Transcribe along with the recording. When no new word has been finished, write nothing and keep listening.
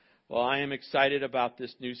Well, I am excited about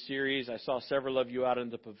this new series. I saw several of you out in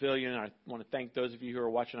the pavilion. I want to thank those of you who are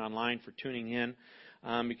watching online for tuning in,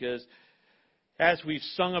 because as we've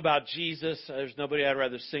sung about Jesus, there's nobody I'd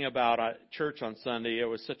rather sing about at church on Sunday. It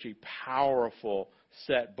was such a powerful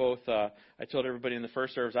set. Both I told everybody in the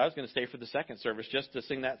first service I was going to stay for the second service just to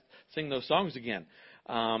sing those songs again.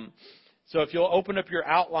 So if you'll open up your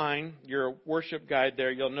outline, your worship guide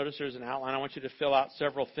there, you'll notice there's an outline. I want you to fill out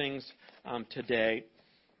several things today.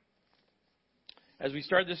 As we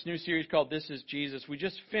start this new series called This is Jesus, we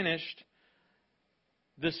just finished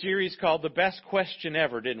the series called The Best Question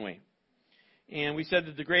Ever, didn't we? And we said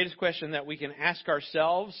that the greatest question that we can ask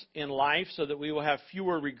ourselves in life so that we will have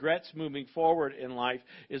fewer regrets moving forward in life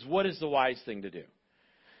is, what is the wise thing to do?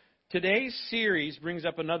 Today's series brings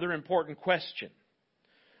up another important question.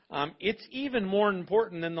 It's even more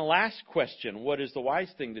important than the last question, what is the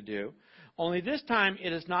wise thing to do? Only this time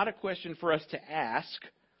it is not a question for us to ask.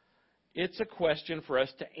 It's a question for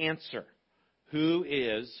us to answer. Who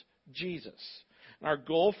is Jesus? And our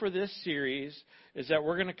goal for this series is that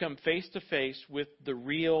we're going to come face to face with the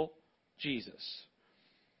real Jesus.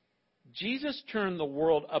 Jesus turned the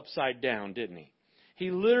world upside down, didn't he?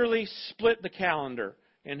 He literally split the calendar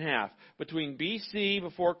in half between BC,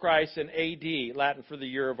 before Christ, and AD, Latin for the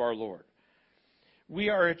year of our Lord. We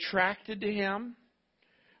are attracted to him.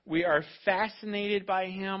 We are fascinated by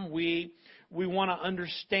him. We want to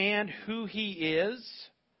understand who he is.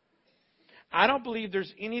 I don't believe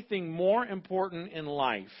there's anything more important in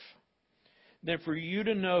life than for you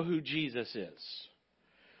to know who Jesus is.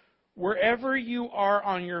 Wherever you are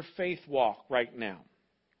on your faith walk right now,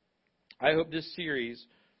 I hope this series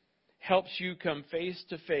helps you come face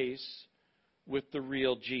to face with the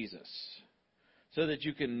real Jesus, so that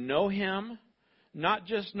you can know him, not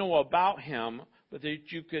just know about him, but that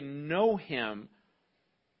you can know him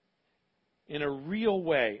in a real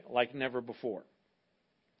way like never before.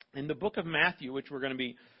 In the book of Matthew, which we're going to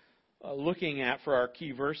be looking at for our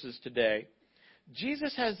key verses today,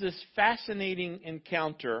 Jesus has this fascinating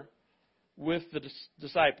encounter with the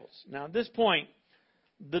disciples. Now, at this point,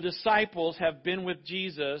 the disciples have been with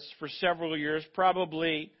Jesus for several years.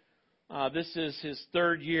 Probably this is his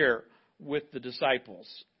third year with the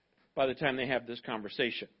disciples by the time they have this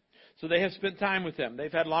conversation. So they have spent time with him.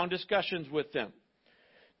 They've had long discussions with them.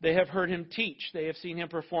 They have heard him teach. They have seen him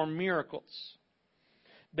perform miracles.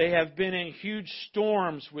 They have been in huge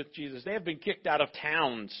storms with Jesus. They have been kicked out of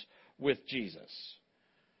towns with Jesus.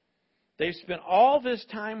 They've spent all this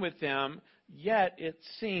time with him, yet it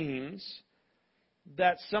seems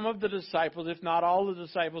that some of the disciples, if not all the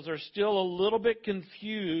disciples, are still a little bit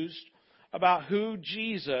confused about who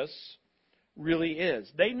Jesus really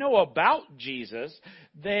is. They know about Jesus.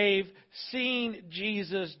 They've seen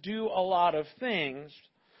Jesus do a lot of things,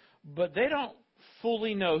 but they don't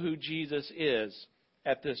fully know who Jesus is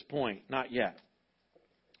at this point. Not yet.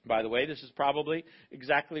 By the way, this is probably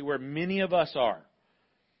exactly where many of us are.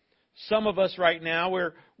 Some of us right now,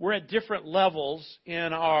 we're at different levels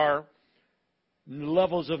in our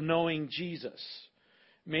levels of knowing Jesus.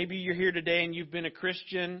 Maybe you're here today and you've been a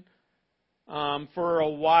Christian for a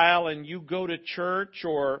while, and you go to church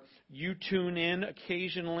or you tune in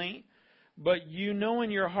occasionally, but you know in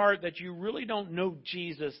your heart that you really don't know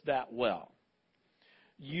Jesus that well.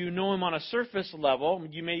 You know him on a surface level.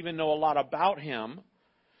 You may even know a lot about him,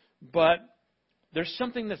 but there's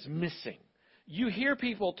something that's missing. You hear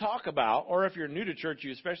people talk about, or if you're new to church,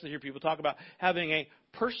 you especially hear people talk about having a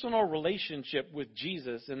personal relationship with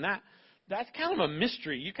Jesus, and that's kind of a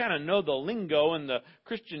mystery. You kind of know the lingo and the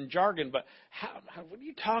Christian jargon, but what are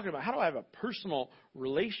you talking about? How do I have a personal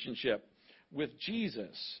relationship with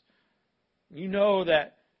Jesus? You know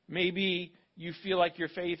that maybe you feel like your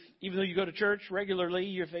faith, even though you go to church regularly,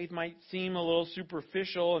 your faith might seem a little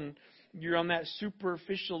superficial, and you're on that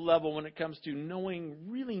superficial level when it comes to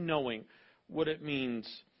really knowing what it means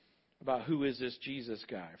about who is this Jesus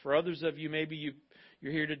guy. For others of you, maybe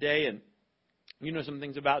you're here today and you know some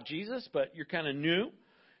things about Jesus, but you're kind of new,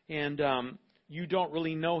 and you don't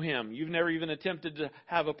really know him. You've never even attempted to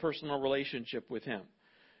have a personal relationship with him.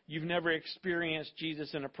 You've never experienced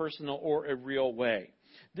Jesus in a personal or a real way.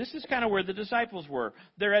 This is kind of where the disciples were.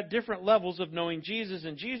 They're at different levels of knowing Jesus,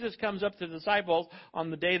 and Jesus comes up to the disciples on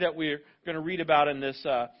the day that we're going to read about in this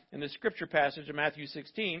scripture passage in Matthew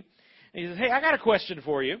 16. And he says, hey, I got a question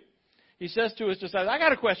for you. He says to his disciples, I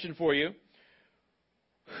got a question for you.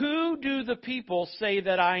 Who do the people say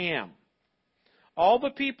that I am? All the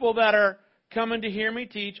people that are coming to hear me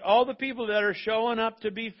teach, all the people that are showing up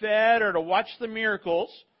to be fed or to watch the miracles,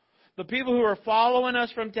 the people who are following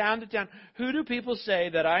us from town to town, who do people say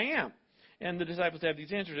that I am? And the disciples have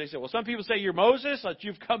these answers. They say, well, some people say you're Moses, that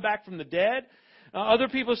you've come back from the dead. Other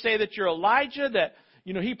people say that you're Elijah, that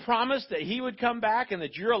he promised that he would come back and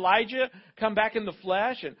that you're Elijah, come back in the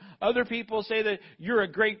flesh. And other people say that you're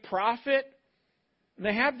a great prophet. And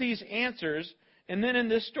they have these answers. And then in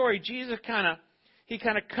this story, Jesus kind of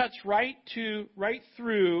cuts right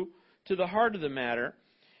through to the heart of the matter.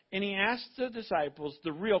 And he asks the disciples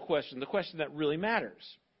the real question, the question that really matters.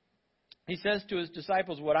 He says to his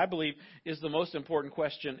disciples what I believe is the most important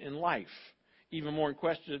question in life. Even more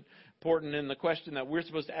important than the question that we're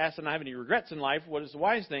supposed to ask and not have any regrets in life, what is the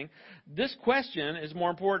wise thing? This question is more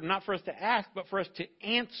important not for us to ask, but for us to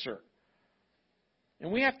answer.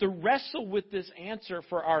 And we have to wrestle with this answer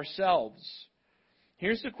for ourselves.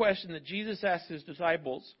 Here's the question that Jesus asked his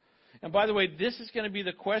disciples. And by the way, this is going to be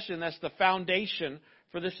the question that's the foundation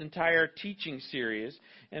for this entire teaching series.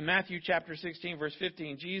 In Matthew chapter 16, verse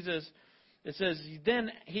 15, it says,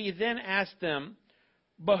 he then asked them,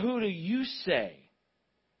 but who do you say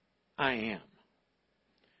I am?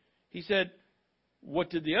 He said, what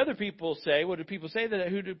did the other people say? Who do people say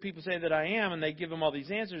that I am? And they give him all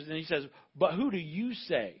these answers. And he says, but who do you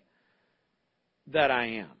say that I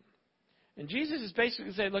am? And Jesus is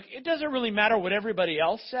basically saying, look, it doesn't really matter what everybody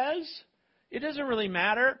else says. It doesn't really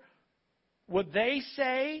matter what they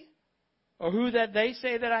say or who that they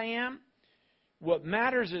say that I am. What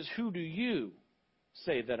matters is who do you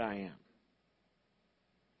say that I am?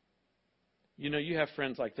 You have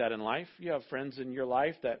friends like that in life. You have friends in your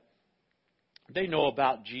life that they know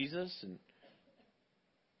about Jesus and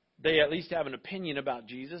they at least have an opinion about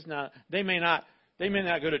Jesus. Now, they may not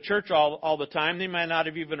go to church all the time. They might not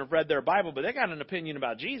have even read their Bible, but they got an opinion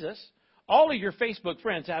about Jesus. All of your Facebook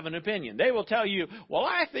friends have an opinion. They will tell you, well,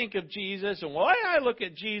 I think of Jesus, and well, I look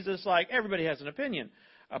at Jesus like everybody has an opinion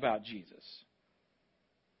about Jesus.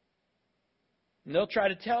 And they'll try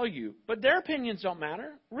to tell you, but their opinions don't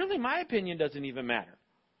matter. Really, my opinion doesn't even matter.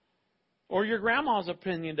 Or your grandma's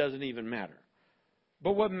opinion doesn't even matter.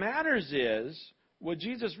 But what matters is, what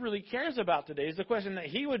Jesus really cares about today is the question that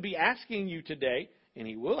he would be asking you today, and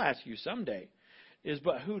he will ask you someday, is,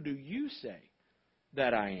 but who do you say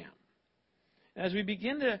that I am? As we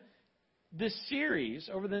begin this series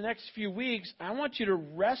over the next few weeks, I want you to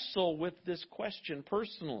wrestle with this question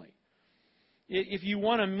personally. If you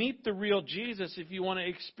want to meet the real Jesus, if you want to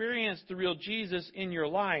experience the real Jesus in your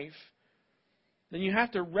life, then you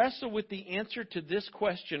have to wrestle with the answer to this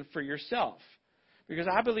question for yourself. Because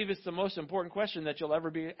I believe it's the most important question that you'll ever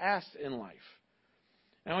be asked in life.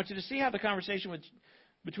 And I want you to see how the conversation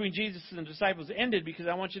between Jesus and the disciples ended, because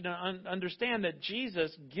I want you to understand that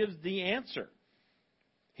Jesus gives the answer.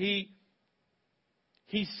 He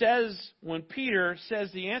says, when Peter says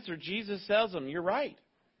the answer, Jesus tells him, you're right.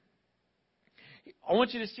 I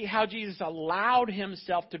want you to see how Jesus allowed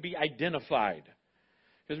himself to be identified.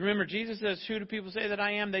 Because remember, Jesus says, who do people say that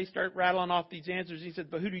I am? They start rattling off these answers. He said,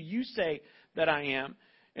 but who do you say that I am?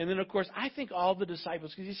 And then, of course, I think all the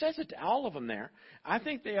disciples, because he says it to all of them there, I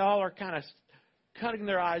think they all are kind of cutting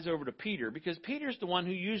their eyes over to Peter, because Peter's the one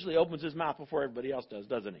who usually opens his mouth before everybody else does,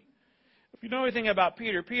 doesn't he? If you know anything about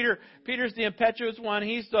Peter's the impetuous one.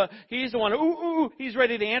 He's the one, he's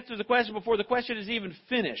ready to answer the question before the question is even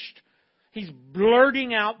finished. He's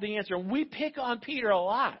blurting out the answer. And we pick on Peter a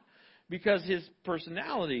lot because his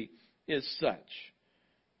personality is such.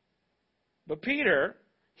 But Peter,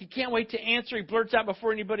 he can't wait to answer. He blurts out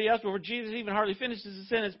before anybody else. Before Jesus even hardly finishes the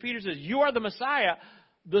sentence, Peter says, you are the Messiah,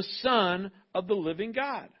 the Son of the living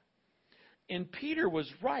God. And Peter was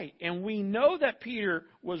right. And we know that Peter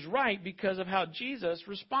was right because of how Jesus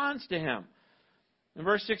responds to him. In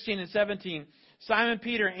verse 16 and 17, Simon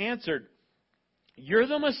Peter answered, you're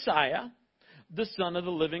the Messiah, the Son of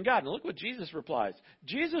the living God. And look what Jesus replies.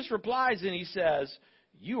 Jesus replies and he says,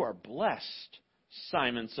 you are blessed,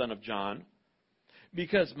 Simon, son of John,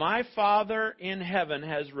 because my Father in heaven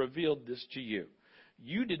has revealed this to you.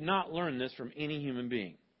 You did not learn this from any human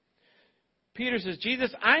being. Peter says,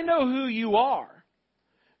 Jesus, I know who you are.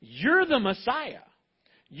 You're the Messiah.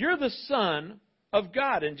 You're the Son of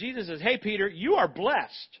God. And Jesus says, hey, Peter, you are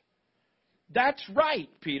blessed. That's right,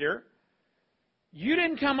 Peter. You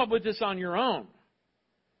didn't come up with this on your own.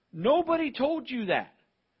 Nobody told you that.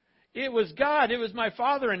 It was God, it was my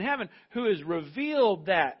Father in heaven who has revealed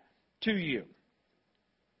that to you.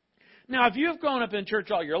 Now, if you've grown up in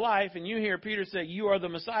church all your life and you hear Peter say, you are the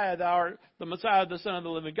Messiah, thou art the Messiah, the Son of the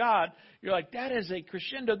living God, you're like, that is a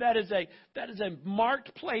crescendo, that is a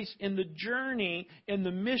marked place in the journey, in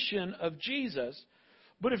the mission of Jesus.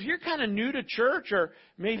 But if you're kind of new to church, or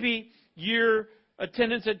maybe your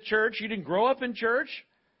attendance at church, you didn't grow up in church,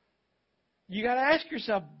 you got to ask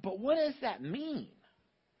yourself, but what does that mean?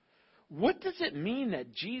 what does it mean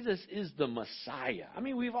that Jesus is the Messiah? I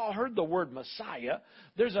mean, we've all heard the word Messiah.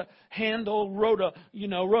 There's a Handel wrote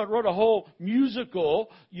a whole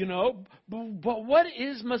musical, but what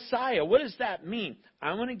is Messiah? What does that mean?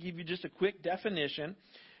 I'm going to give you just a quick definition.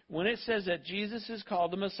 When it says that Jesus is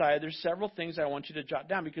called the Messiah, there's several things I want you to jot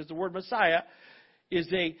down, because the word Messiah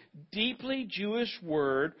is a deeply Jewish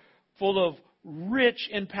word full of rich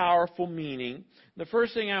and powerful meaning. The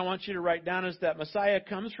first thing I want you to write down is that Messiah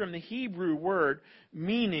comes from the Hebrew word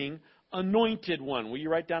meaning anointed one. Will you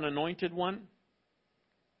write down anointed one?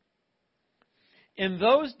 In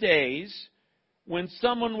those days, when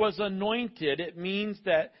someone was anointed, it means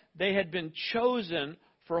that they had been chosen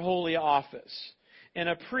for holy office. And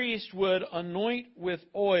a priest would anoint with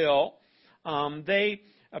oil.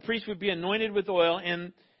 A priest would be anointed with oil,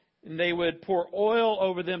 and they would pour oil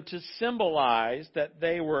over them to symbolize that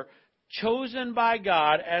they were chosen by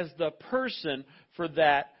God as the person for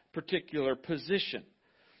that particular position.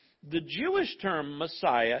 The Jewish term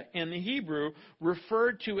Messiah in the Hebrew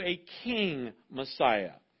referred to a king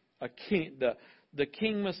Messiah, the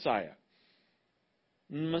king Messiah.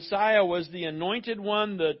 Messiah was the anointed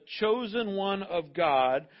one, the chosen one of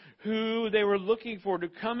God, who they were looking for to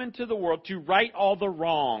come into the world to right all the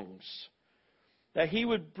wrongs. That he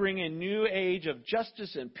would bring a new age of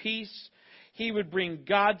justice and peace. He would bring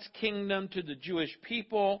God's kingdom to the Jewish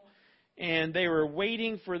people. And they were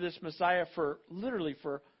waiting for this Messiah for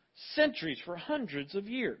centuries, for hundreds of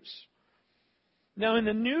years. Now in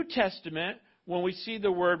the New Testament, when we see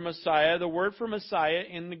the word Messiah, the word for Messiah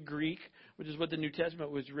in the Greek, which is what the New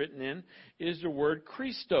Testament was written in, is the word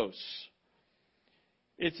Christos.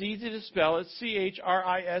 It's easy to spell. It's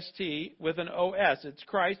C-H-R-I-S-T with an O-S. It's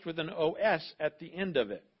Christ with an O-S at the end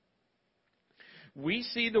of it. We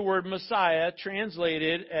see the word Messiah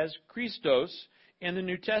translated as Christos in the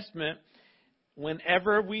New Testament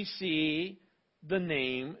whenever we see the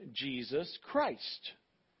name Jesus Christ.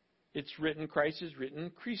 It's written, Christ is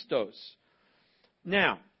written Christos.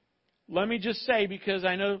 Now, let me just say, because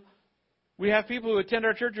I know we have people who attend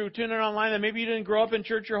our church or who tune in online that maybe you didn't grow up in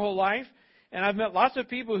church your whole life. And I've met lots of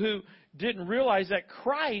people who didn't realize that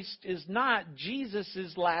Christ is not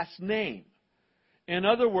Jesus' last name. In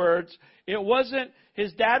other words,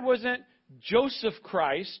 his dad wasn't Joseph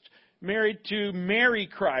Christ, married to Mary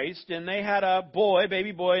Christ, and they had a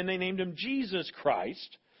baby boy, and they named him Jesus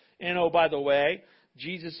Christ. And oh, by the way,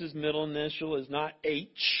 Jesus' middle initial is not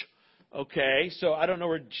H. Okay, so I don't know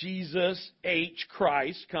where Jesus H.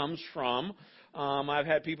 Christ comes from. I've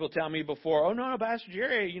had people tell me before, oh, no, Pastor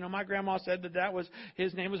Jerry, my grandma said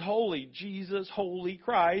his name was Holy, Jesus, Holy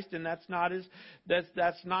Christ, and it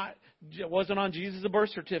wasn't on Jesus' birth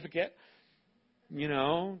certificate.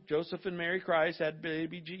 Joseph and Mary Christ had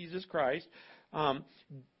baby Jesus Christ.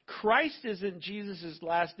 Christ isn't Jesus'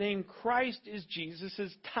 last name. Christ is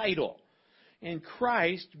Jesus' title. And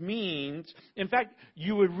Christ means, in fact,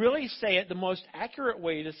 you would really say it, the most accurate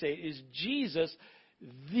way to say it is Jesus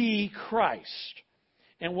the Christ.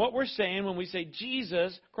 And what we're saying when we say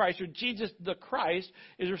Jesus Christ or Jesus the Christ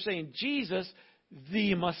is we're saying Jesus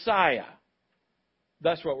the Messiah.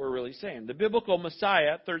 That's what we're really saying. The biblical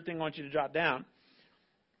Messiah, third thing I want you to jot down,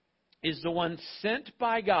 is the one sent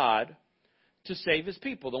by God to save His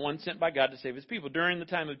people. The one sent by God to save His people. During the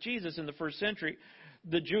time of Jesus in the first century,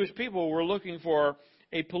 the Jewish people were looking for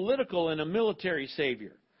a political and a military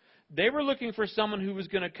savior. They were looking for someone who was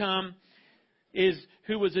going to come,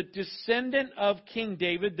 who was a descendant of King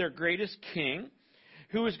David, their greatest king,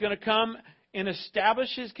 who was going to come and establish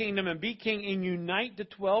his kingdom and be king and unite the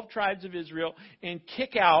 12 tribes of Israel and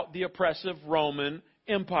kick out the oppressive Roman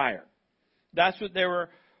Empire. That's what they were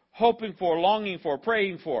hoping for, longing for,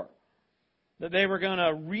 praying for. That they were going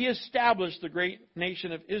to reestablish the great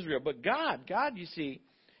nation of Israel. But God, you see,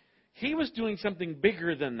 He was doing something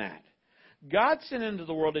bigger than that. God sent into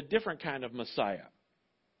the world a different kind of Messiah.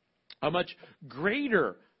 A much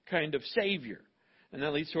greater kind of Savior. And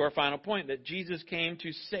that leads to our final point, that Jesus came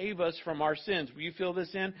to save us from our sins. Will you fill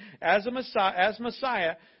this in? As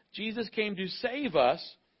Messiah, Jesus came to save us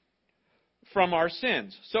from our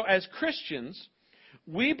sins. So as Christians,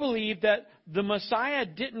 we believe that the Messiah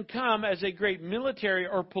didn't come as a great military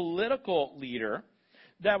or political leader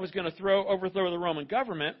that was going to overthrow the Roman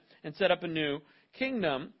government and set up a new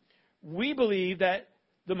kingdom. We believe that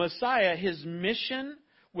the Messiah, His mission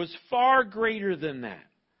was far greater than that.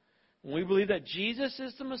 We believe that Jesus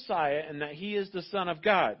is the Messiah and that He is the Son of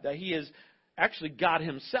God, that He is actually God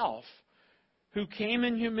Himself, who came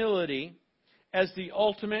in humility as the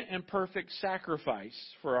ultimate and perfect sacrifice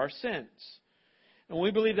for our sins. And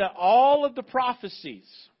we believe that all of the prophecies,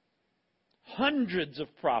 hundreds of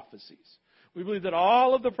prophecies, We believe that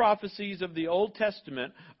all of the prophecies of the Old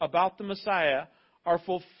Testament about the Messiah are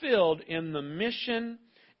fulfilled in the mission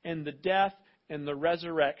and the death and the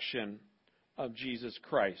resurrection of Jesus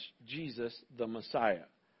Christ, Jesus the Messiah.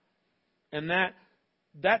 And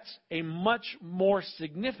that's a much more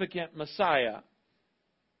significant Messiah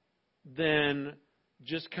than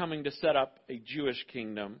just coming to set up a Jewish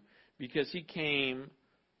kingdom, because he came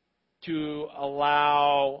to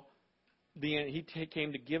allow he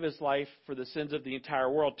came to give his life for the sins of the entire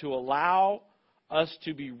world, to allow us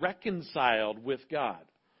to be reconciled with God.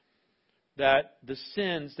 That the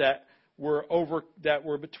sins that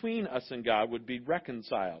were between us and God would be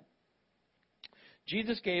reconciled.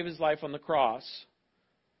 Jesus gave his life on the cross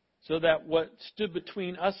so that what stood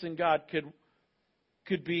between us and God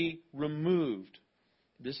could be removed.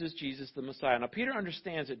 This is Jesus the Messiah. Now, Peter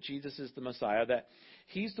understands that Jesus is the Messiah, that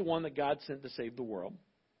he's the one that God sent to save the world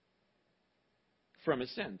from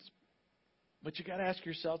his sins. But you got to ask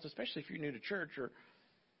yourselves, especially if you're new to church, or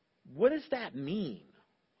what does that mean?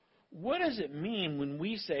 What does it mean when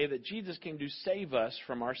we say that Jesus came to save us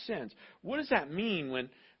from our sins? What does that mean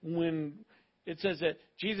when it says that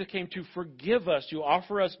Jesus came to forgive us, to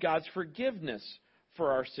offer us God's forgiveness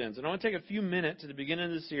for our sins? And I want to take a few minutes at the beginning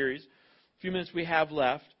of the series, a few minutes we have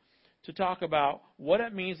left, to talk about what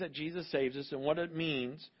it means that Jesus saves us and what it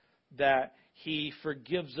means that he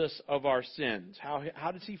forgives us of our sins.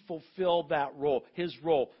 How does he fulfill that role, his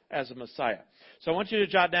role as a Messiah? So I want you to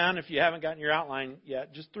jot down, if you haven't gotten your outline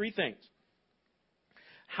yet, just 3 things.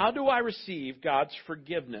 How do I receive God's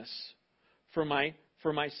forgiveness for my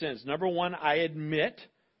sins? Number 1, I admit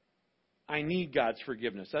I need God's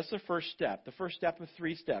forgiveness. That's the first step. The first step of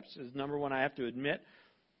 3 steps is, number 1, I have to admit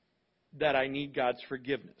that I need God's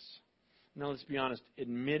forgiveness. Now, let's be honest.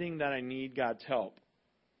 Admitting that I need God's help,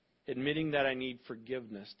 admitting that I need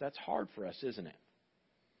forgiveness, that's hard for us, isn't it?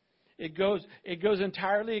 It goes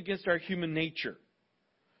entirely against our human nature.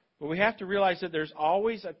 But we have to realize that there's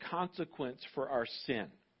always a consequence for our sin.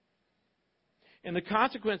 And the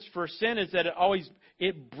consequence for sin is that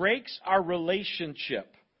it breaks our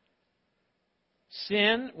relationship.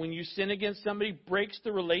 Sin, when you sin against somebody, breaks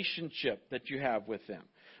the relationship that you have with them.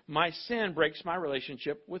 My sin breaks my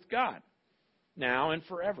relationship with God, now and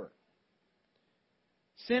forever.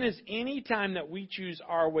 Sin is any time that we choose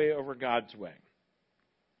our way over God's way.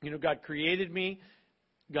 You know, God created me.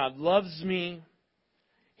 God loves me.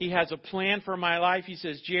 He has a plan for my life. He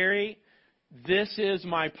says, Jerry, this is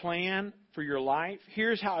my plan for your life.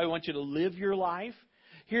 Here's how I want you to live your life.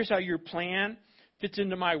 Here's how your plan fits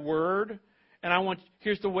into my word. And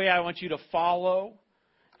here's the way I want you to follow.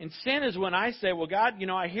 And sin is when I say, well, God,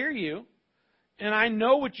 I hear you. And I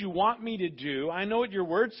know what you want me to do. I know what your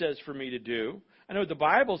word says for me to do. I know what the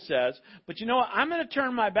Bible says. But you know what? I'm going to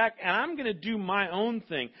turn my back and I'm going to do my own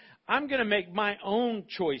thing. I'm going to make my own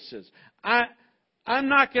choices. I'm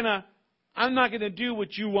not going to do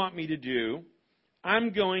what you want me to do.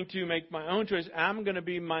 I'm going to make my own choice. I'm going to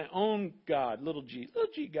be my own God, little g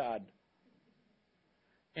God.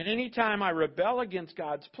 And any time I rebel against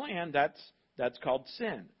God's plan, that's called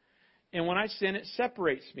sin. And when I sin, it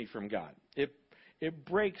separates me from God. It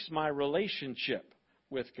breaks my relationship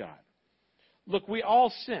with God. Look, we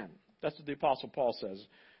all sin. That's what the Apostle Paul says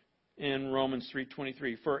in Romans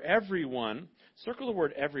 3:23. For everyone, circle the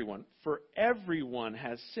word everyone, for everyone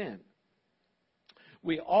has sinned.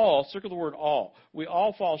 We all, circle the word all, we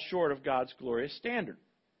all fall short of God's glorious standard.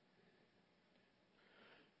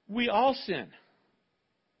 We all sin.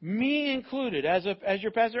 Me included. As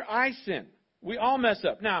your pastor, I sin. We all mess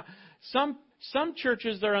up. Now, some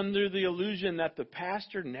churches are under the illusion that the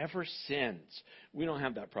pastor never sins. We don't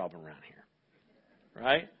have that problem around here.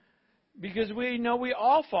 Right? Because we know we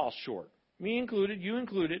all fall short. Me included, you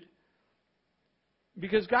included.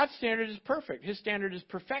 Because God's standard is perfect. His standard is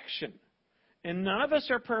perfection. And none of us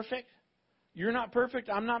are perfect. You're not perfect.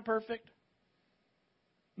 I'm not perfect.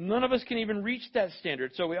 None of us can even reach that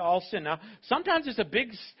standard. So we all sin. Now, sometimes it's a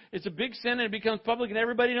big sin and it becomes public and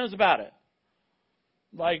everybody knows about it.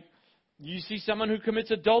 Like, you see someone who commits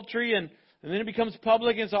adultery and then it becomes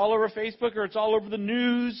public and it's all over Facebook or it's all over the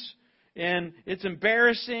news. And it's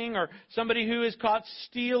embarrassing, or somebody who is caught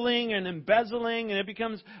stealing and embezzling, and it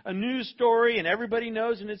becomes a news story, and everybody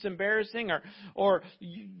knows, and it's embarrassing, or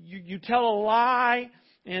you tell a lie,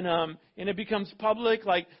 and it becomes public,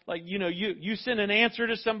 like you send an answer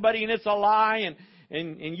to somebody, and it's a lie,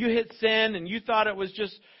 and you hit send, and you thought it was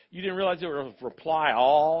just, you didn't realize it was reply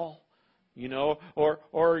all,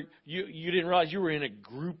 or you didn't realize you were in a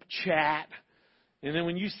group chat. And then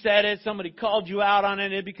when you said it, somebody called you out on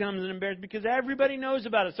it, it becomes an embarrassment because everybody knows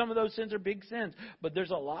about it. Some of those sins are big sins. But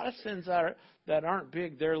there's a lot of sins that aren't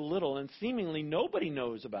big. They're little. And seemingly nobody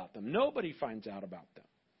knows about them. Nobody finds out about them.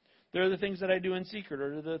 They're the things that I do in secret,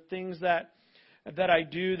 or the things that I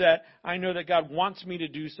do that I know that God wants me to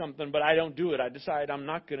do something, but I don't do it. I decide I'm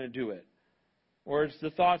not going to do it. Or it's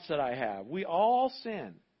the thoughts that I have. We all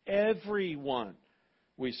sin. Everyone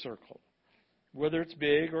we circled. Whether it's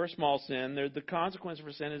big or a small sin, the consequence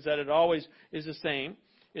for sin is that it always is the same.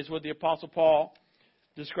 It's what the Apostle Paul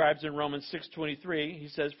describes in Romans 6:23. He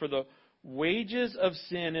says, for the wages of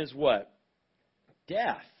sin is what?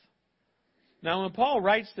 Death. Now, when Paul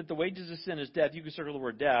writes that the wages of sin is death, you can circle the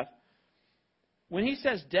word death. When he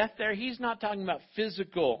says death there, he's not talking about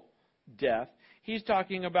physical death. He's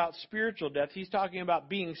talking about spiritual death. He's talking about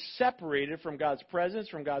being separated from God's presence,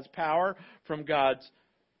 from God's power, from God's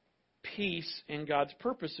peace and God's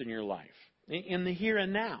purpose in your life, in the here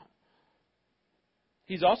and now.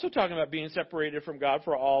 He's also talking about being separated from God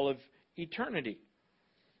for all of eternity,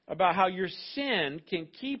 about how your sin can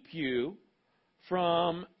keep you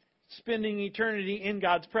from spending eternity in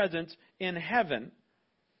God's presence in heaven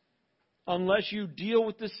unless you deal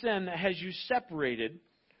with the sin that has you separated,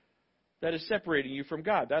 that is separating you from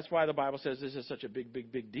God. That's why the Bible says this is such a big,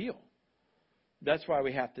 big, big deal. That's why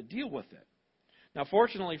we have to deal with it. Now,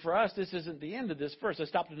 fortunately for us, this isn't the end of this verse. I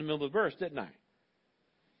stopped in the middle of the verse, didn't I?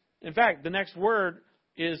 In fact, the next word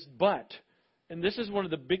is but. And this is one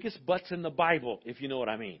of the biggest buts in the Bible, if you know what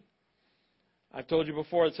I mean. I've told you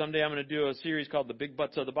before that someday I'm going to do a series called The Big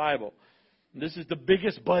Butts of the Bible. And this is the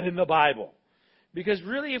biggest but in the Bible. Because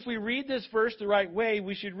really, if we read this verse the right way,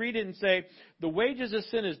 we should read it and say, the wages of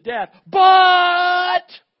sin is death, but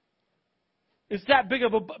it's that big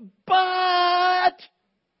of a but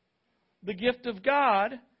the gift of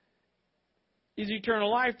God is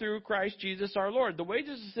eternal life through Christ Jesus our Lord. The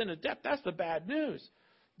wages of sin is death. That's the bad news.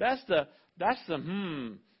 The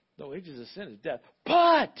wages of sin is death.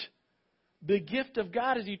 But the gift of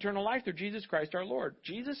God is eternal life through Jesus Christ our Lord.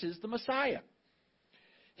 Jesus is the Messiah.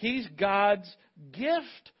 He's God's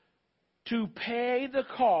gift to pay the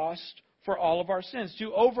cost for all of our sins,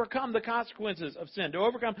 to overcome the consequences of sin, to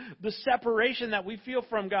overcome the separation that we feel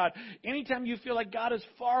from God. Anytime you feel like God is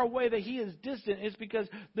far away, that He is distant, it's because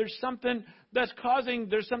there's something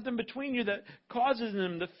between you that causes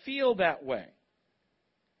them to feel that way.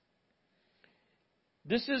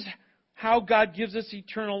 This is how God gives us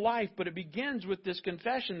eternal life, but it begins with this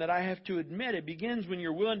confession that I have to admit. It begins when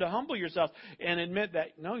you're willing to humble yourself and admit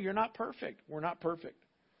that, no, you're not perfect. We're not perfect.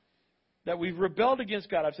 That we've rebelled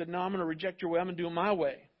against God. I've said, no, I'm going to reject your way. I'm going to do it my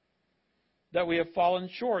way. That we have fallen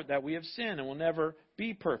short. That we have sinned and will never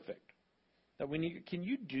be perfect. Can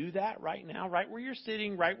you do that right now? Right where you're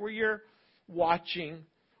sitting, right where you're watching,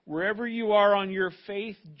 wherever you are on your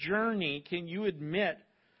faith journey, can you admit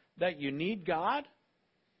that you need God?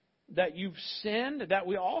 That you've sinned? That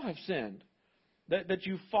we all have sinned? That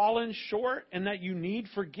you've fallen short and that you need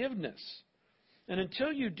forgiveness? And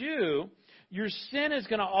until you do, your sin is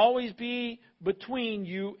going to always be between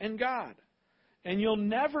you and God. And you'll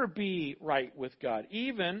never be right with God,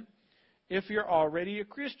 even if you're already a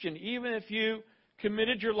Christian. Even if you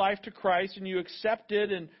committed your life to Christ and you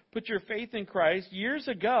accepted and put your faith in Christ years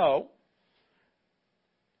ago,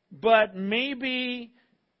 but maybe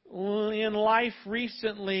in life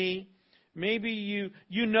recently, maybe you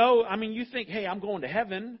think, hey, I'm going to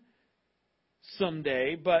heaven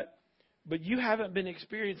someday, but you haven't been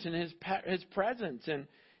experiencing His presence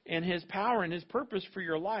and His power and His purpose for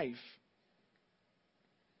your life.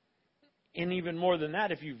 And even more than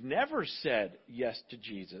that, if you've never said yes to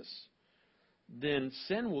Jesus, then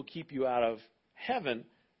sin will keep you out of heaven.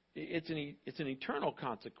 It's an eternal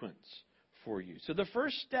consequence for you. So the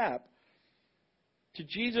first step to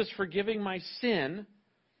Jesus forgiving my sin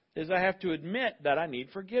is I have to admit that I need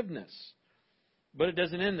forgiveness. But it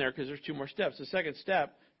doesn't end there because there's two more steps. The second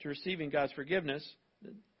step to receiving God's forgiveness,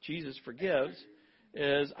 that Jesus forgives,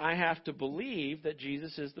 is I have to believe that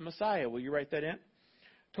Jesus is the Messiah. Will you write that in?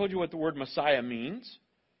 I told you what the word Messiah means.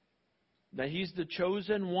 That He's the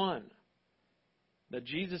chosen one. That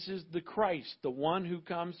Jesus is the Christ, the one who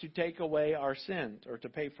comes to take away our sins or to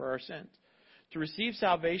pay for our sins. To receive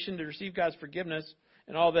salvation, to receive God's forgiveness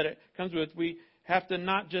and all that it comes with, we have to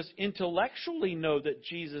not just intellectually know that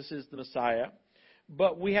Jesus is the Messiah,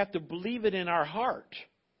 but we have to believe it in our heart.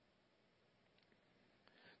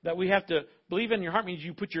 That we have to believe in your heart means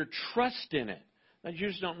you put your trust in it. That you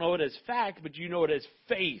just don't know it as fact, but you know it as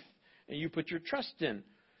faith. And you put your trust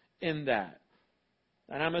in that.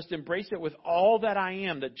 And I must embrace it with all that I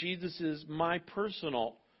am, that Jesus is my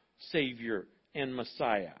personal Savior and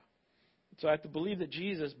Messiah. So I have to believe that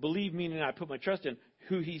Jesus, believe meaning I put my trust in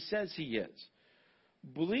who He says He is.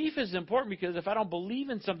 Belief is important because if I don't believe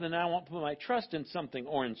in something, then I won't put my trust in something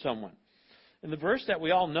or in someone. And the verse that we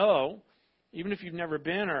all know, even if you've never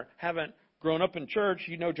been or haven't grown up in church,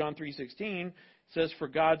 you know John 3:16 says, For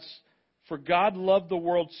God loved the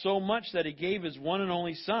world so much that He gave His one and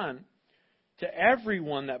only Son to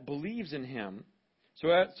everyone that believes in Him,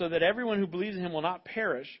 so that everyone who believes in Him will not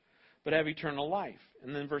perish, but have eternal life.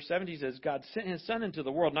 And then verse 17 says, God sent His Son into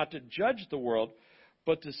the world, not to judge the world,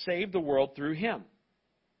 but to save the world through Him.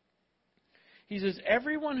 He says,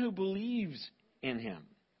 everyone who believes in Him,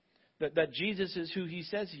 that Jesus is who He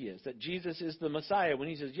says He is, that Jesus is the Messiah, when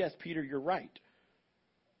He says, yes, Peter, you're right,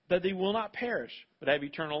 that they will not perish, but have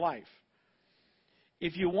eternal life.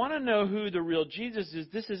 If you want to know who the real Jesus is,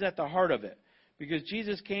 this is at the heart of it. Because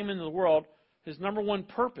Jesus came into the world, His number one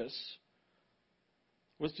purpose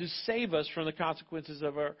was to save us from the consequences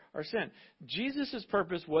of our sin. Jesus'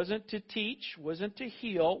 purpose wasn't to teach, wasn't to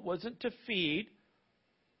heal, wasn't to feed.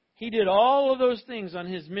 He did all of those things on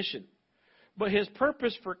His mission. But His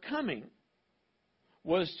purpose for coming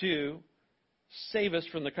was to save us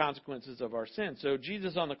from the consequences of our sin. So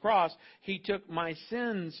Jesus on the cross, He took my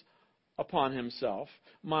sins upon Himself,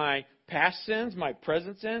 my past sins, my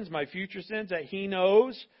present sins, my future sins that He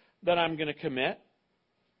knows that I'm going to commit,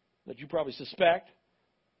 that you probably suspect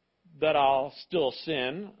that I'll still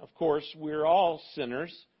sin. Of course, we're all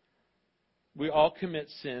sinners. We all commit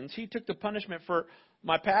sins. He took the punishment for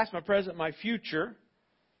my past, my present, my future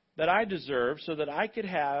that I deserve so that I could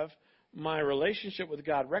have my relationship with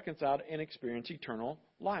God reconciled and experience eternal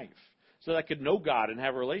life. So that I could know God and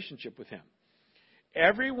have a relationship with Him.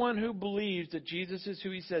 Everyone who believes that Jesus is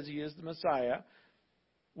who He says He is, the Messiah,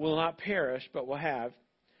 will not perish but will have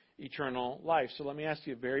eternal life. So let me ask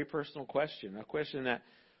you a very personal question, a question that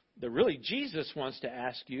really Jesus wants to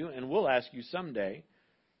ask you and will ask you someday.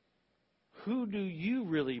 Who do you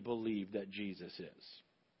really believe that Jesus is?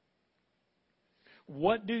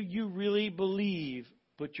 What do you really believe,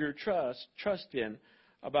 put your trust in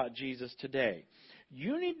about Jesus today?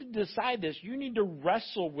 You need to decide this. You need to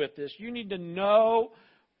wrestle with this. You need to know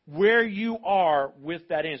where you are with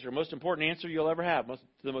that answer. The most important answer you'll ever have.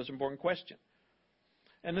 The most important question.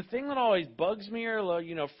 And the thing that always bugs me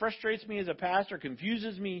or frustrates me as a pastor,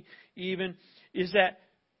 confuses me even, is that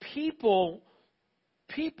people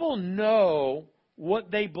know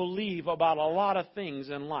what they believe about a lot of things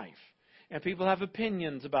in life. And people have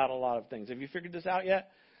opinions about a lot of things. Have you figured this out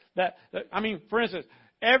yet? For instance,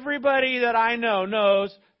 everybody that I know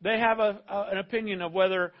knows they have an opinion of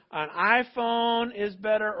whether an iPhone is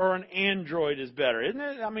better or an Android is better, isn't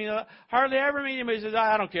it? Hardly ever meet anybody who says,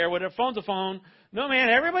 I don't care, whether a phone's a phone. No, man,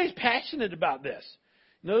 everybody's passionate about this.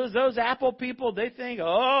 Those Apple people, they think,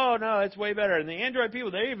 oh, no, it's way better. And the Android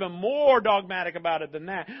people, they're even more dogmatic about it than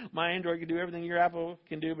that. My Android can do everything your Apple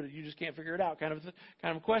can do, but you just can't figure it out, kind of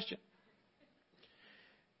a question.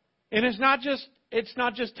 And it's not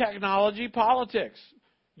just technology, politics.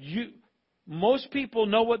 Most people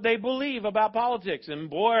know what they believe about politics. And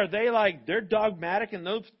boy, are they're dogmatic in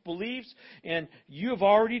those beliefs. And you have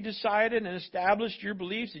already decided and established your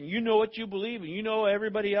beliefs. And you know what you believe. And you know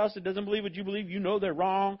everybody else that doesn't believe what you believe. You know they're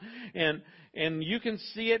wrong. And you can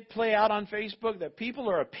see it play out on Facebook that people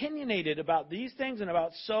are opinionated about these things and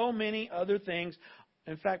about so many other things.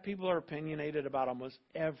 In fact, people are opinionated about almost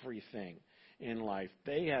everything in life.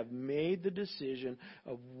 They have made the decision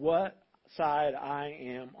of what side I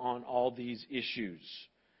am on all these issues,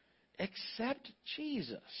 except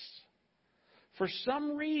Jesus. For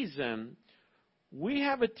some reason, we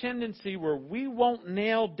have a tendency where we won't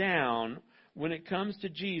nail down, when it comes to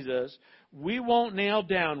Jesus, we won't nail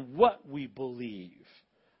down what we believe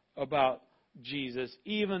about Jesus,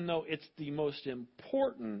 even though it's the most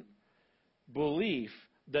important belief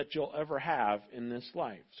that you'll ever have in this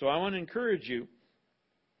life. So I want to encourage you,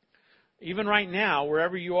 even right now,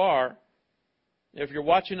 wherever you are, if you're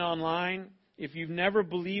watching online, if you've never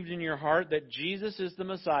believed in your heart that Jesus is the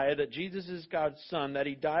Messiah, that Jesus is God's Son, that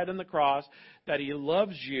He died on the cross, that He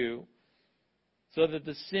loves you, so that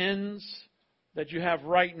the sins that you have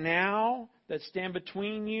right now that stand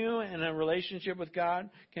between you and a relationship with God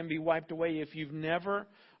can be wiped away. If you've never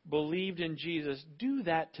believed in Jesus, do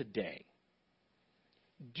that today.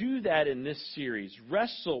 Do that in this series.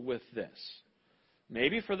 Wrestle with this.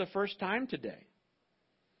 Maybe for the first time today.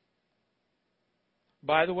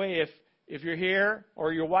 By the way, if you're here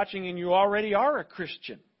or you're watching and you already are a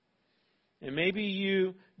Christian, and maybe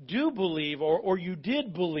you do believe or you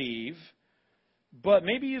did believe, but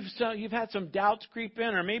maybe you've had some doubts creep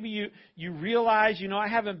in, or maybe you realize, I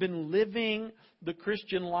haven't been living the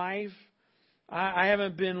Christian life. I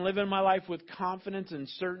haven't been living my life with confidence and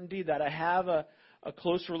certainty that I have a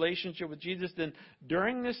close relationship with Jesus, then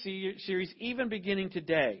during this series, even beginning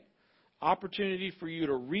today, opportunity for you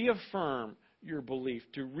to reaffirm your belief,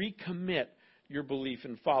 to recommit your belief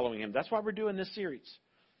in following Him. That's why we're doing this series.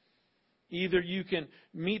 Either you can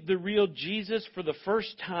meet the real Jesus for the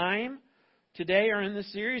first time today or in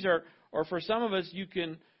this series, or for some of us, you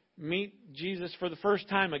can meet Jesus for the first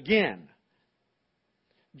time again.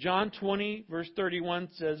 John 20, verse 31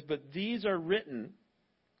 says, "But these are written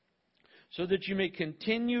so that you may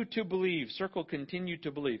continue to believe." Circle, continue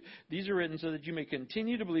to believe. These are written so that you may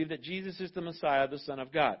continue to believe that Jesus is the Messiah, the Son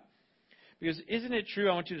of God. Because isn't it true,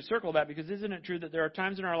 I want you to circle that, because isn't it true that there are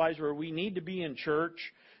times in our lives where we need to be in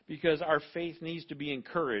church because our faith needs to be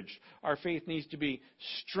encouraged. Our faith needs to be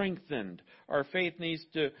strengthened. Our faith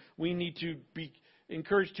we need to be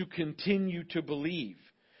encouraged to continue to believe.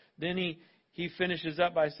 Then he finishes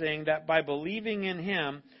up by saying that by believing in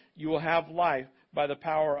Him, you will have life by the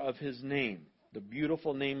power of His name. The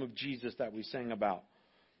beautiful name of Jesus that we sang about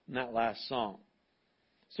in that last song.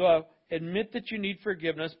 So admit that you need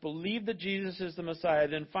forgiveness. Believe that Jesus is the Messiah.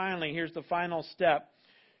 Then finally, here's the final step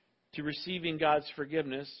to receiving God's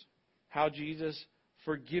forgiveness. How Jesus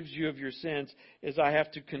forgives you of your sins is I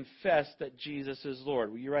have to confess that Jesus is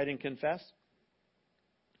Lord. Will you write in confess?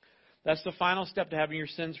 That's the final step to having your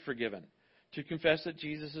sins forgiven. To confess that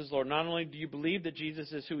Jesus is Lord. Not only do you believe that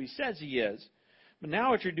Jesus is who He says He is, but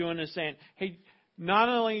now what you're doing is saying, hey, not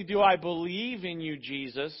only do I believe in you,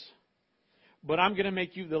 Jesus, but I'm going to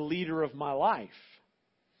make you the leader of my life.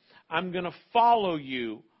 I'm going to follow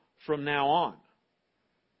you from now on.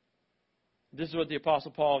 This is what the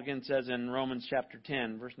Apostle Paul again says in Romans chapter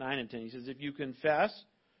 10, verse 9 and 10. He says, if you confess,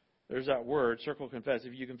 there's that word, circle confess.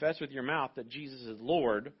 If you confess with your mouth that Jesus is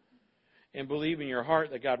Lord and believe in your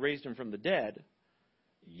heart that God raised Him from the dead,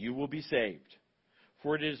 you will be saved.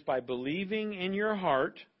 For it is by believing in your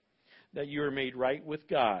heart that you are made right with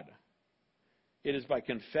God. It is by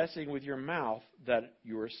confessing with your mouth that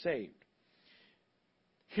you are saved.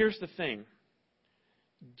 Here's the thing.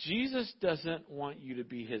 Jesus doesn't want you to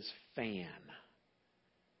be His fan.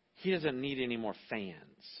 He doesn't need any more fans.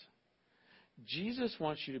 Jesus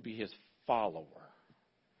wants you to be His follower.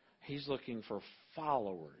 He's looking for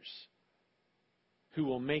followers who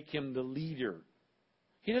will make Him the leader.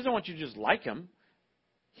 He doesn't want you to just like Him.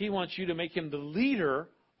 He wants you to make Him the leader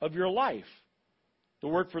of your life. The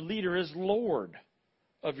word for leader is Lord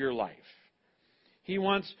of your life. He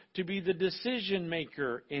wants to be the decision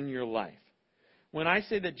maker in your life. When I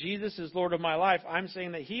say that Jesus is Lord of my life, I'm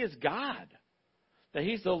saying that He is God. That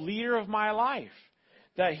He's the leader of my life.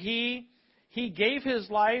 That He gave His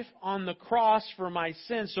life on the cross for my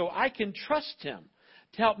sins so I can trust Him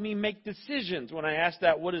to help me make decisions. When I ask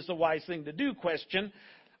that what is the wise thing to do question,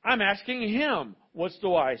 I'm asking Him what's the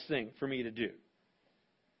wise thing for me to do.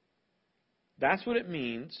 That's what it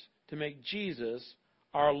means to make Jesus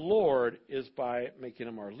our Lord, is by making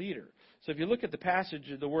Him our leader. So if you look at the passage,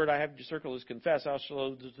 the word I have you circle is confess. I'll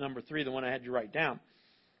show this number 3, the one I had you write down.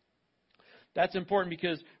 That's important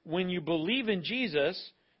because when you believe in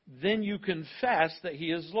Jesus, then you confess that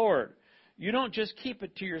He is Lord. You don't just keep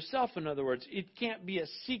it to yourself, in other words. It can't be a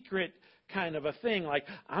secret kind of a thing like,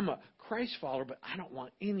 I'm a Christ follower, but I don't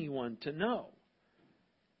want anyone to know.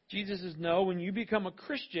 Jesus says, no, when you become a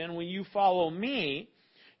Christian, when you follow me,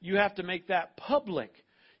 you have to make that public.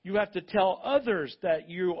 You have to tell others that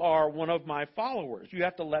you are one of my followers. You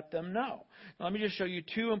have to let them know. Now, let me just show you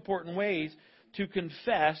 2 important ways to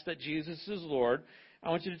confess that Jesus is Lord. I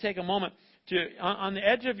want you to take a moment on the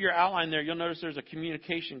edge of your outline there, you'll notice there's a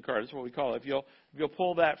communication card. That's what we call it. If you'll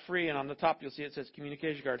pull that free, and on the top you'll see it says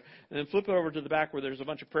communication card. And then flip it over to the back where there's a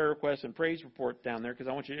bunch of prayer requests and praise report down there, because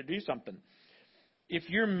I want you to do something. If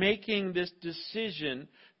you're making this decision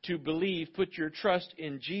to believe, put your trust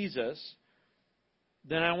in Jesus,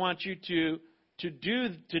 then I want you to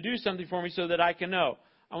do something for me so that I can know.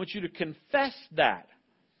 I want you to confess that.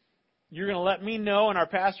 You're going to let me know, and our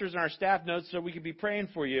pastors and our staff know, so we can be praying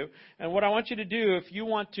for you. And what I want you to do, if you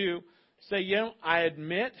want to say, I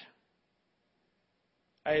admit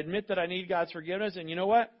that I need God's forgiveness, and you know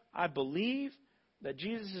what? I believe that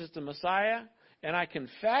Jesus is the Messiah, and I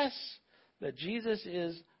confess that Jesus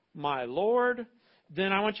is my Lord.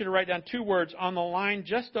 Then I want you to write down 2 words on the line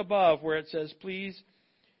just above where it says, please,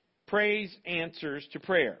 praise answers to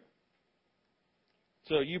prayer.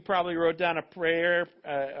 So you probably wrote down a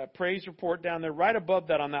praise report down there right above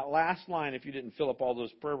that on that last line if you didn't fill up all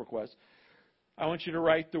those prayer requests. I want you to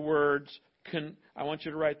write the words,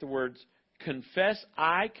 confess,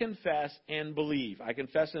 I confess and believe. I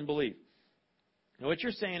confess and believe. Now what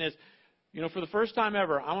you're saying is, For the first time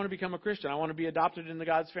ever, I want to become a Christian. I want to be adopted into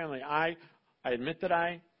God's family. I admit that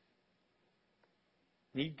I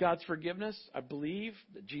need God's forgiveness. I believe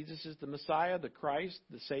that Jesus is the Messiah, the Christ,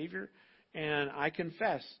 the Savior. And I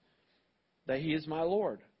confess that He is my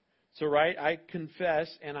Lord. So, right, I confess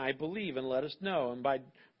and I believe, and let us know. And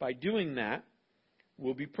by doing that,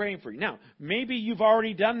 we'll be praying for you. Now, maybe you've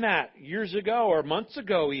already done that years ago or months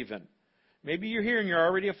ago even. Maybe you're here and you're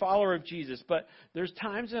already a follower of Jesus. But there's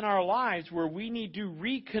times in our lives where we need to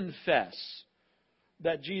reconfess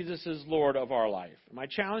that Jesus is Lord of our life. My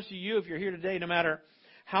challenge to you, if you're here today, no matter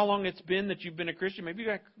how long it's been that you've been a Christian, maybe you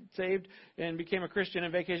got saved and became a Christian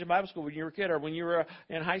in Vacation Bible School when you were a kid, or when you were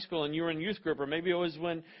in high school and you were in youth group, or maybe it was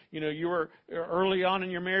when you were early on in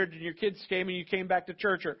your marriage and your kids came and you came back to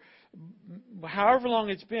church, or however long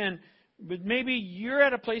it's been. But maybe you're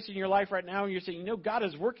at a place in your life right now and you're saying, God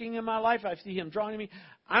is working in my life. I see Him drawing me.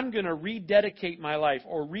 I'm going to rededicate my life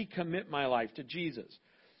or recommit my life to Jesus.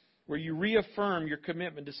 Where you reaffirm your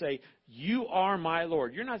commitment to say, you are my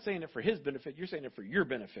Lord. You're not saying it for His benefit. You're saying it for your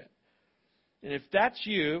benefit. And if that's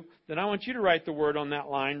you, then I want you to write the word on that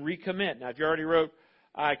line, recommit. Now, if you already wrote,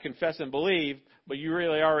 I confess and believe, but you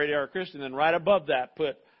really already are a Christian, then right above that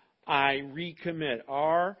put, I recommit.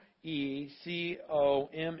 RECOMMIT.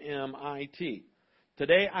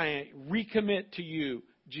 Today I recommit to you,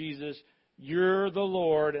 Jesus. You're the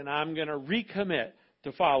Lord, and I'm going to recommit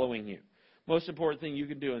to following you. Most important thing you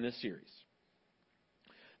can do in this series.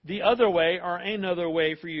 The other way, or another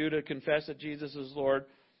way for you to confess that Jesus is Lord,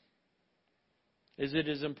 is it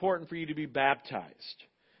is important for you to be baptized.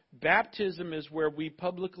 Baptism is where we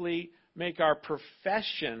publicly make our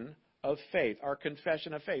profession of faith, our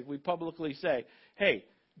confession of faith. We publicly say, hey,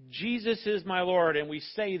 Jesus is my Lord, and we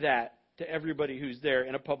say that to everybody who's there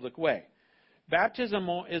in a public way. Baptism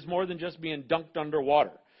is more than just being dunked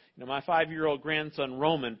underwater. My 5-year-old grandson,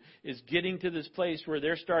 Roman, is getting to this place where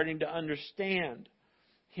they're starting to understand.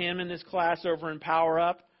 Him and his class over in Power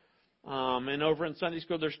Up and over in Sunday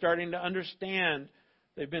School, they're starting to understand.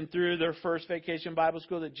 They've been through their first Vacation Bible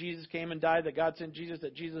School, that Jesus came and died, that God sent Jesus,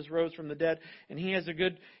 that Jesus rose from the dead. And he has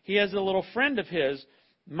a little friend of his,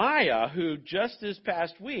 Maya, who just this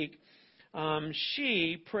past week,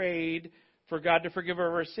 she prayed for God to forgive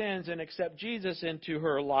her sins and accept Jesus into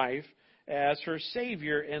her life as her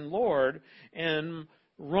Savior and Lord. And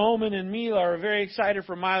Roman and Mila are very excited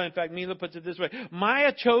for Mila. In fact, Mila puts it this way: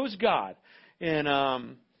 Maya chose God.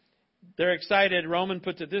 And they're excited. Roman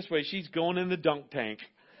puts it this way: she's going in the dunk tank.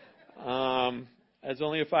 As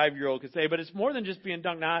only a 5-year-old could say. But it's more than just being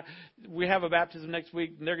dunked. Now, we have a baptism next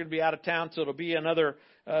week, and they're going to be out of town, so it'll be another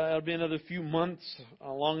few months,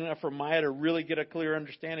 long enough for Maya to really get a clear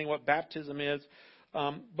understanding what baptism is.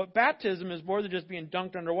 But baptism is more than just being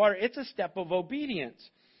dunked underwater. It's a step of obedience.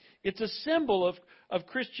 It's a symbol of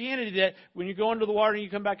Christianity, that when you go under the water and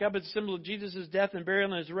you come back up, it's a symbol of Jesus' death and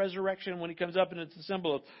burial and His resurrection when He comes up, and it's a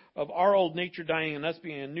symbol of our old nature dying and us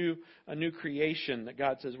being a new creation, that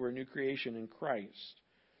God says we're a new creation in Christ.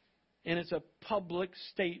 And it's a public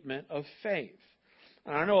statement of faith.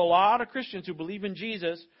 And I know a lot of Christians who believe in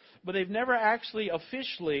Jesus, but they've never actually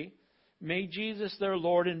officially made Jesus their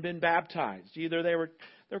Lord and been baptized. Either they were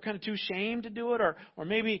kind of too ashamed to do it, or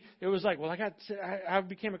maybe it was like, well, I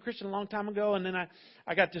became a Christian a long time ago, and then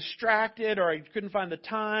I got distracted, or I couldn't find the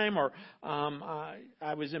time, or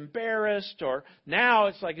I was embarrassed, or now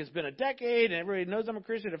it's like it's been a decade and everybody knows I'm a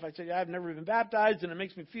Christian. If I say I've never been baptized and it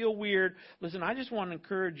makes me feel weird, listen, I just want to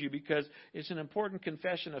encourage you, because it's an important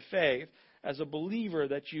confession of faith as a believer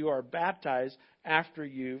that you are baptized after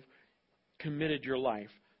you've committed your life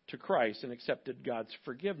to Christ and accepted God's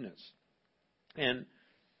forgiveness. And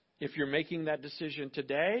if you're making that decision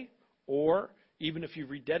today, or even if you've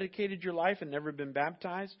rededicated your life and never been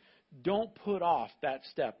baptized, don't put off that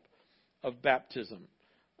step of baptism.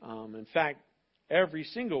 In fact, every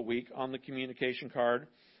single week on the communication card,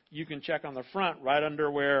 you can check on the front, right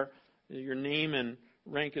under where your name and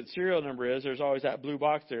rank and serial number is, there's always that blue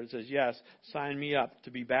box there that says, yes, sign me up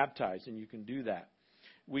to be baptized, and you can do that.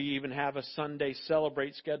 We even have a Sunday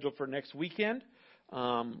Celebrate scheduled for next weekend.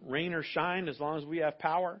 Rain or shine, as long as we have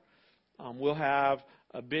power. We'll have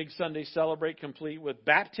a big Sunday Celebrate complete with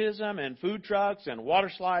baptism and food trucks and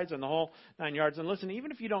water slides and the whole 9 yards. And listen,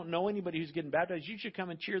 even if you don't know anybody who's getting baptized, you should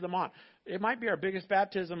come and cheer them on. It might be our biggest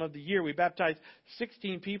baptism of the year. We baptized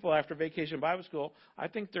 16 people after Vacation Bible School. I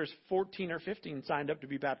think there's 14 or 15 signed up to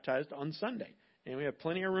be baptized on Sunday. And we have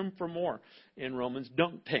plenty of room for more in Roman's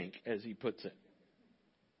dunk tank, as he puts it.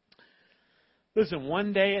 Listen,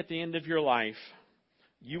 one day at the end of your life,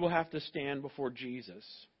 you will have to stand before Jesus.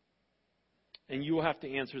 And you will have to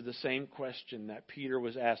answer the same question that Peter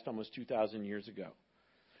was asked almost 2,000 years ago.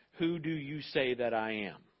 who do you say that I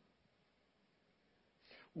am?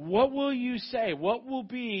 What will you say? What will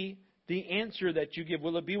be the answer that you give?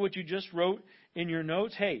 Will it be what you just wrote in your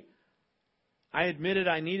notes? Hey, I admitted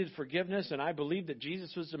I needed forgiveness and I believed that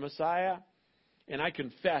Jesus was the Messiah and I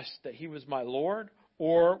confessed that He was my Lord?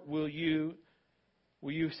 Or will you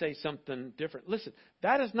say something different? Listen,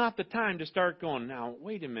 that is not the time to start going, now,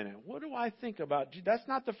 wait a minute, what do I think about Jesus? That's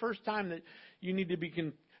not the first time that you need to be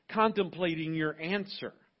contemplating your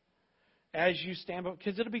answer as you stand up,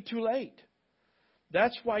 because it'll be too late.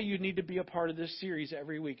 That's why you need to be a part of this series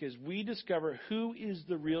every week, as we discover who is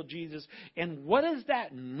the real Jesus and what does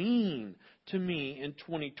that mean to me in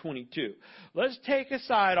 2022. Let's take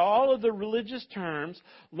aside all of the religious terms.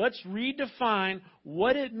 Let's redefine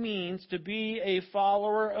what it means to be a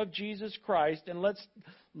follower of Jesus Christ, and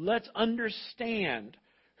let's understand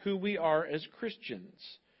who we are as Christians.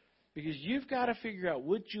 Because you've got to figure out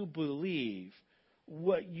what you believe,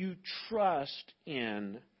 what you trust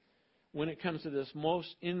in, when it comes to this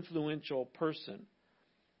most influential person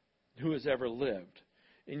who has ever lived.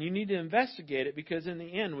 And you need to investigate it, because in the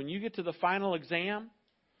end, when you get to the final exam,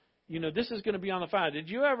 this is going to be on the final. Did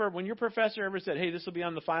you ever, when your professor ever said, hey, this will be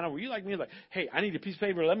on the final, were you like me, like, hey, I need a piece of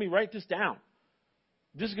paper, let me write this down.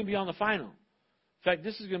 This is going to be on the final. In fact,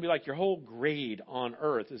 this is going to be like your whole grade on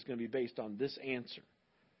earth is going to be based on this answer.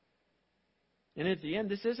 And at the end,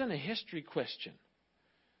 this isn't a history question.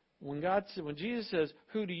 When Jesus says,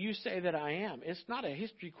 who do you say that I am? It's not a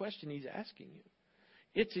history question He's asking you.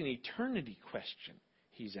 It's an eternity question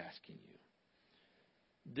He's asking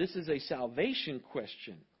you. This is a salvation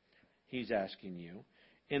question He's asking you.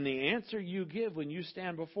 And the answer you give when you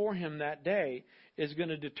stand before Him that day is going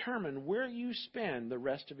to determine where you spend the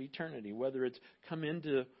rest of eternity. Whether it's come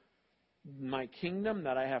into my kingdom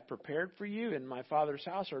that I have prepared for you in my Father's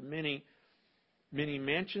house, or many, many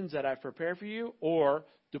mansions that I've prepared for you, or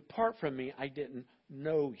depart from me, I didn't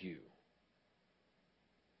know you.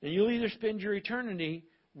 And you'll either spend your eternity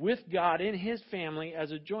with God in His family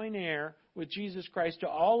as a joint heir with Jesus Christ to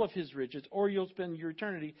all of His riches, or you'll spend your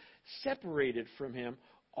eternity separated from Him,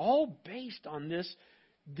 all based on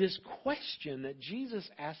this question that Jesus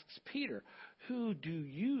asks Peter. Who do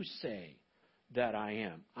you say that I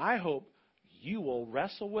am? I hope you will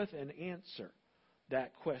wrestle with and answer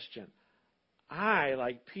that question. I,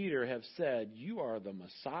 like Peter, have said, you are the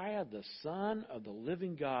Messiah, the Son of the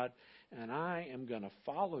living God, and I am going to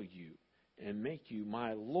follow you and make you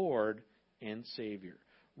my Lord and Savior.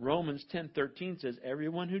 Romans 10:13 says,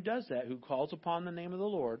 everyone who does that, who calls upon the name of the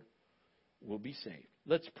Lord, will be saved.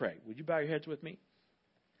 Let's pray. Would you bow your heads with me?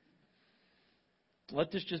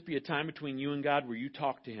 Let this just be a time between you and God where you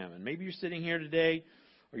talk to Him. And maybe you're sitting here today,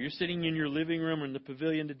 or you're sitting in your living room or in the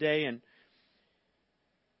pavilion today, and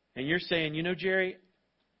you're saying, Jerry,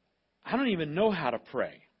 I don't even know how to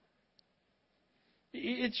pray.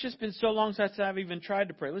 It's just been so long since I've even tried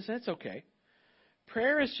to pray. Listen, it's okay.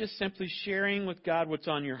 Prayer is just simply sharing with God what's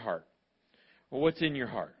on your heart, or what's in your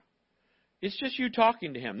heart. It's just you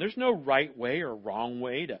talking to Him. There's no right way or wrong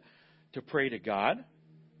way to pray to God.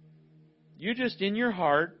 You just, in your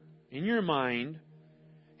heart, in your mind,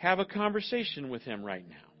 have a conversation with Him right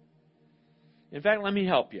now. In fact, let me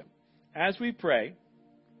help you. As we pray,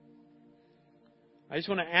 I just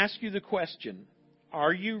want to ask you the question,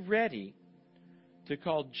 are you ready to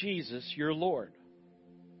call Jesus your Lord?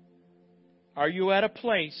 Are you at a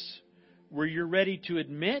place where you're ready to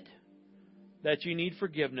admit that you need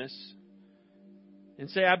forgiveness and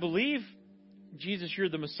say, I believe, Jesus, you're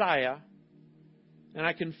the Messiah, and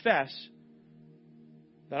I confess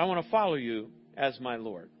that I want to follow you as my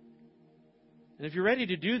Lord? And if you're ready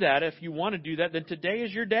to do that, if you want to do that, then today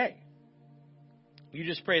is your day. You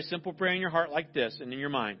just pray a simple prayer in your heart like this and in your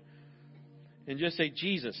mind. And just say,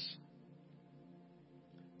 Jesus,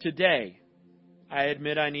 today I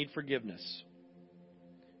admit I need forgiveness.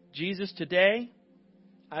 Jesus, today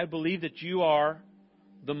I believe that you are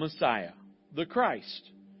the Messiah, the Christ.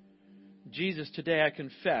 Jesus, today I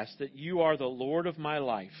confess that you are the Lord of my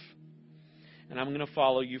life. And I'm going to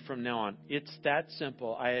follow you from now on. It's that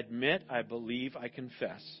simple. I admit, I believe, I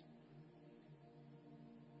confess.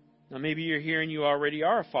 Now, maybe you're here and you already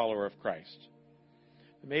are a follower of Christ.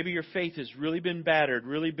 Maybe your faith has really been battered,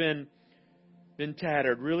 really been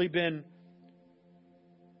tattered, really been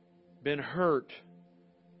hurt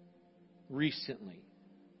recently.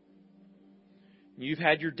 You've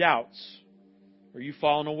had your doubts, or you've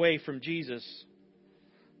fallen away from Jesus.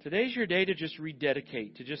 Today's your day to just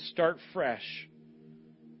rededicate, to just start fresh.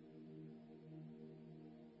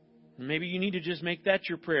 And maybe you need to just make that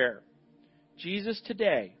your prayer. Jesus,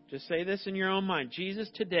 today, just say this in your own mind. Jesus,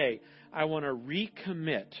 today, I want to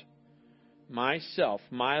recommit myself,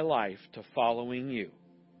 my life, to following you.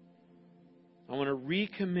 I want to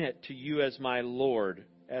recommit to you as my Lord,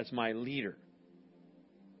 as my leader.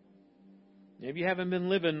 Maybe you haven't been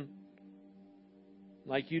living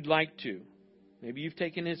like you'd like to. Maybe you've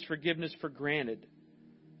taken His forgiveness for granted.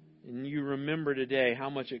 And you remember today how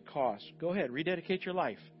much it costs. Go ahead, rededicate your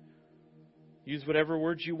life. Use whatever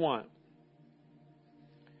words you want.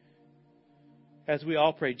 As we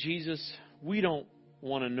all pray, Jesus, we don't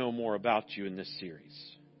want to know more about you in this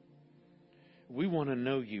series. We want to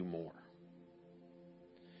know you more.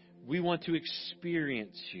 We want to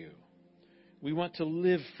experience you. We want to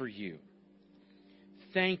live for you.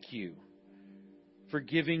 Thank you for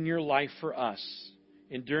giving your life for us.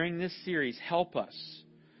 And during this series, help us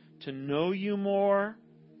to know you more,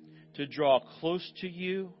 to draw close to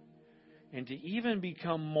you, and to even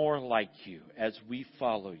become more like you as we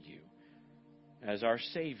follow you, as our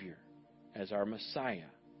Savior, as our Messiah,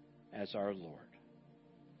 as our Lord.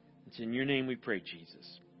 It's in your name we pray,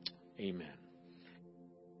 Jesus. Amen.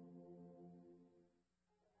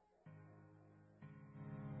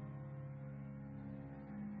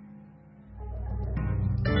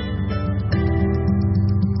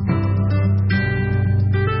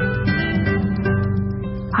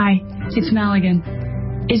 Hi, it's Mal again.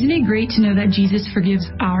 Isn't it great to know that Jesus forgives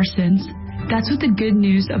our sins? That's what the good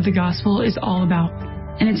news of the gospel is all about.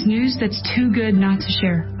 And it's news that's too good not to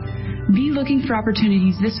share. Be looking for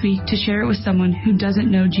opportunities this week to share it with someone who doesn't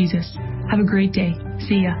know Jesus. Have a great day.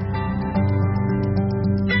 See ya.